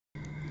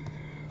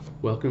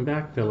Welcome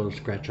back, fellow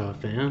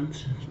Scratch-Off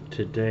fans.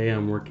 Today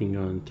I'm working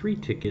on 3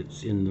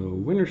 tickets in the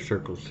Winner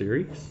Circle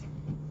series.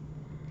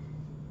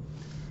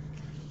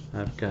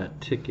 I've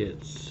got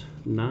tickets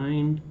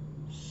 9,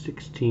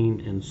 16,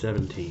 and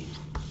 17.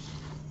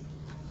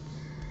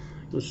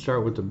 Let's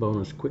start with the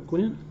bonus quick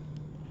win.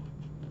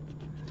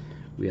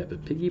 We have a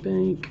piggy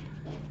bank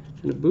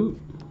and a boot,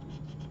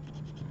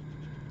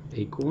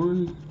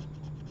 acorn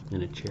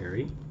and a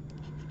cherry,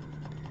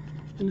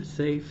 and a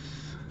safe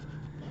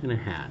and a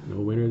hat. No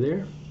winner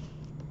there.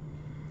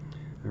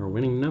 Our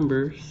winning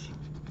numbers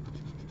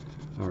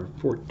are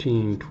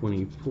 14,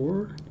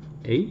 24,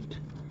 8,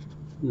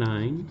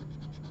 9,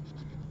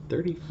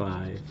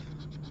 35,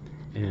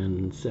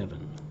 and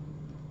 7.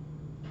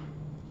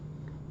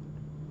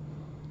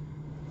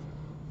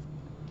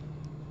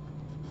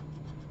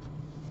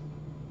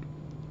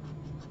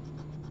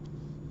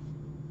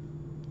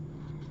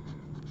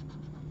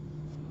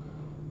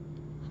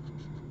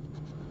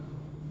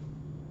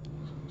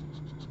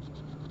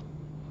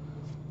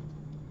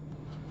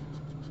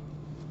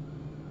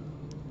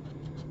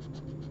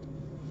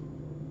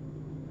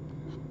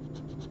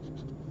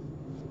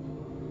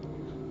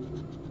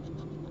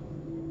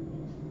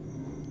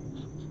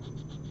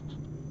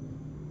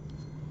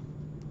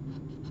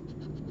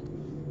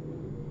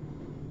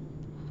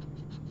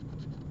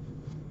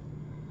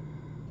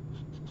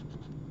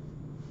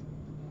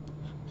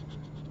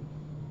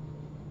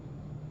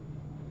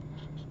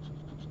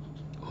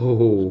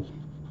 Oh,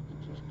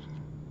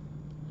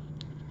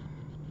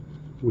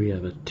 we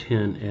have a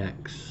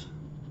 10x.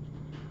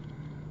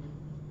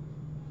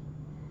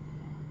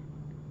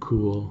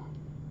 Cool.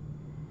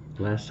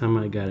 Last time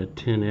I got a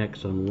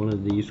 10x on one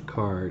of these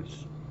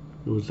cards,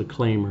 it was a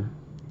claimer.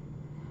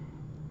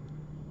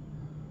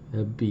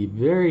 That'd be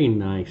very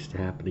nice to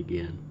happen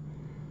again.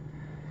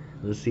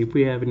 Let's see if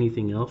we have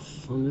anything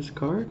else on this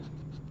card.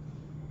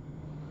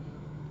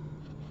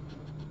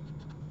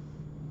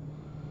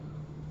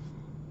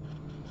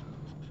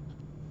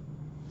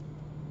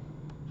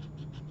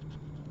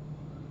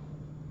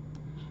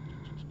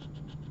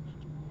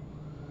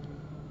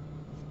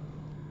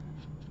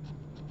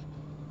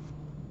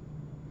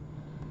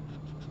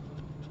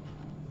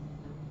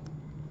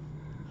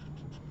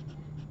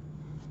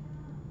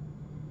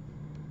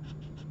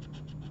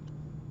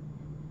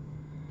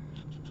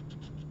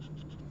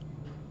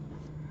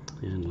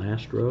 And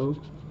last row.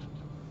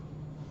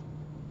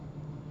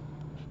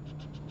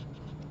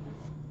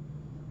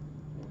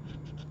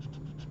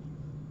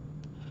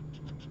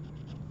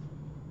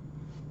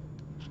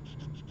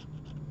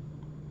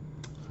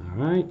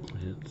 Alright,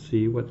 let's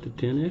see what the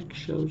 10x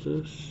shows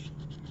us.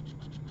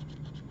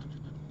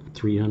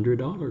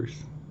 $300.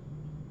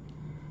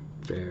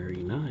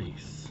 Very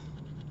nice.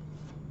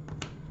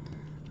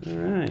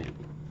 Alright,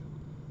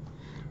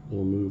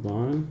 we'll move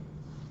on.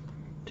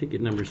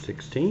 Ticket number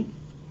 16.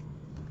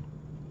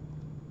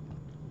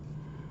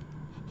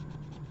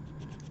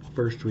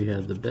 First we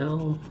have the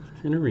bell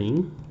and a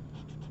ring,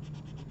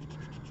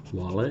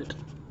 wallet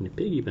and a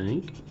piggy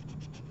bank,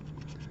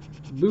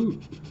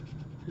 boot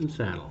and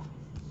saddle.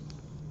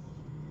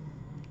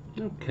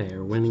 Okay,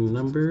 our winning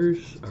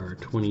numbers are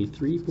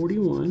 23,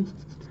 41,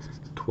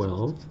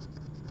 12,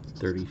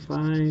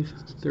 35,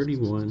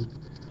 31,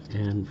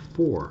 and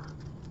 4.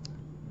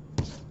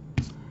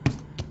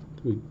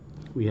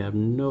 We have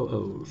no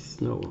O's.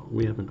 No,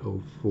 we have an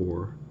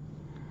O4.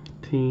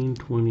 10,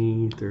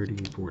 20, 30,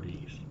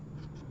 40s.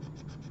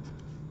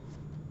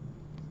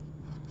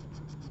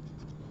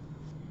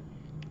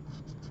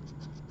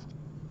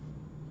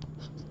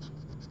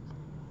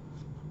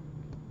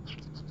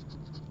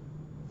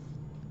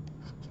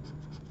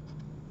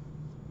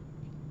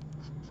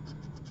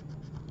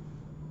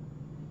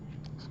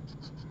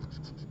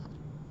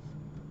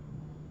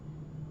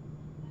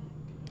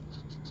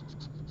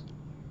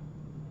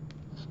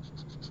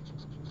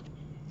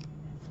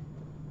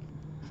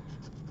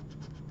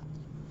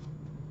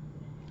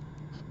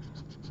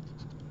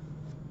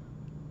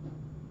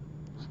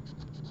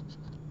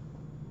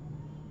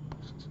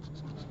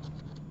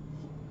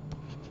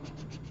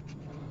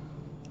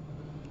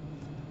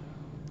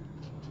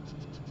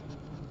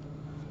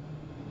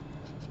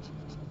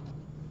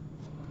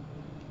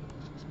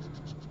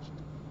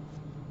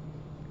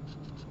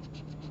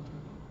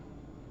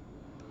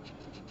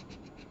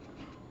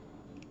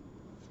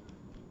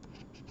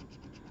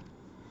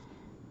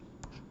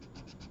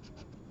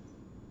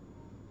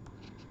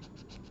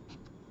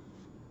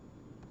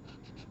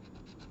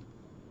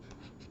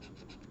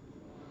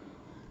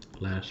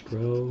 Last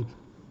row.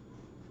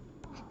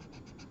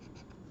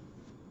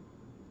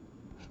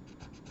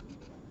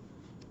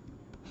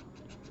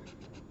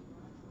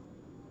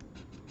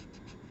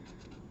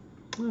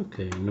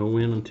 Okay, no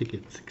win on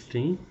ticket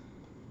 16.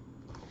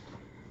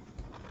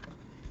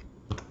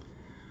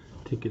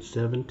 Ticket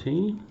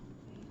 17.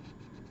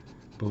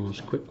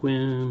 Bonus quick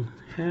win,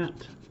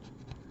 hat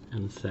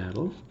and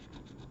saddle,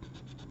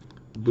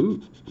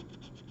 boot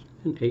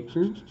and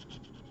acorn,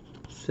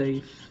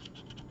 safe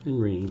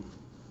and ring.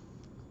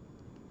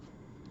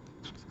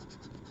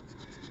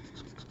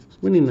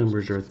 Winning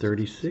numbers are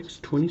 36,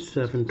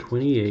 27,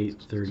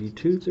 28,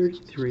 32,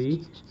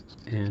 33,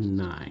 and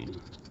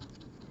 9.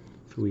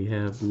 So we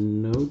have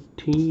no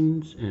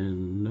teens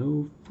and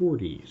no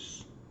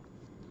 40s.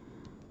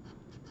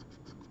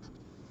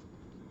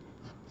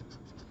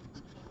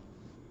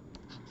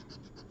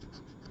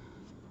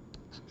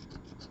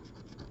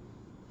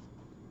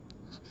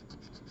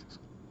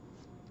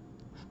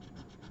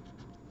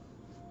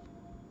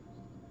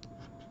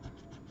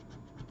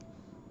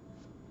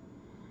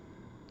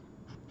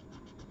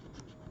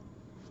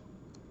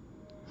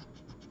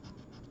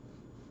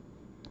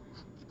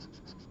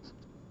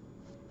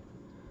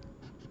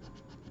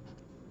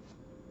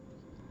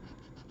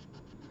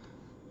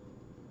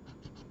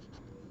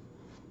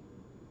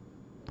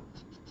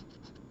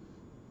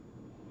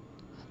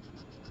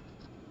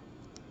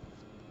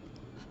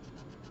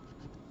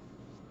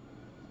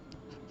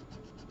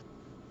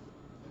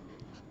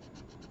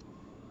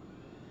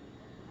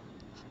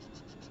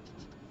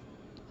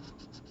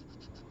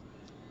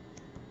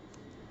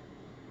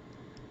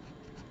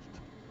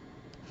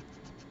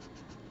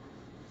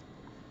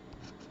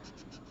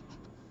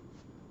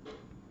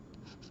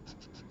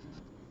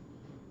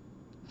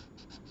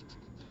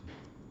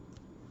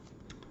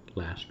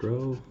 Last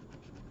row.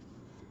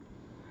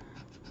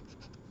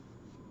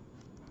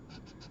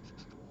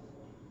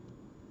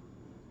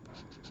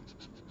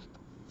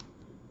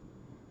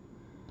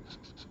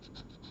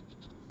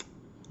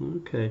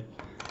 Okay,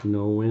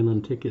 no win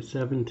on ticket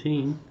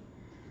 17,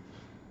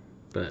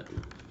 but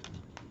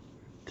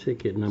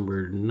ticket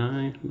number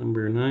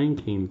 9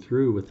 came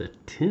through with a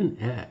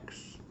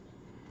 10x.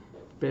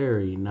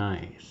 Very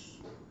nice.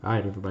 All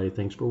right, everybody,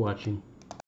 thanks for watching.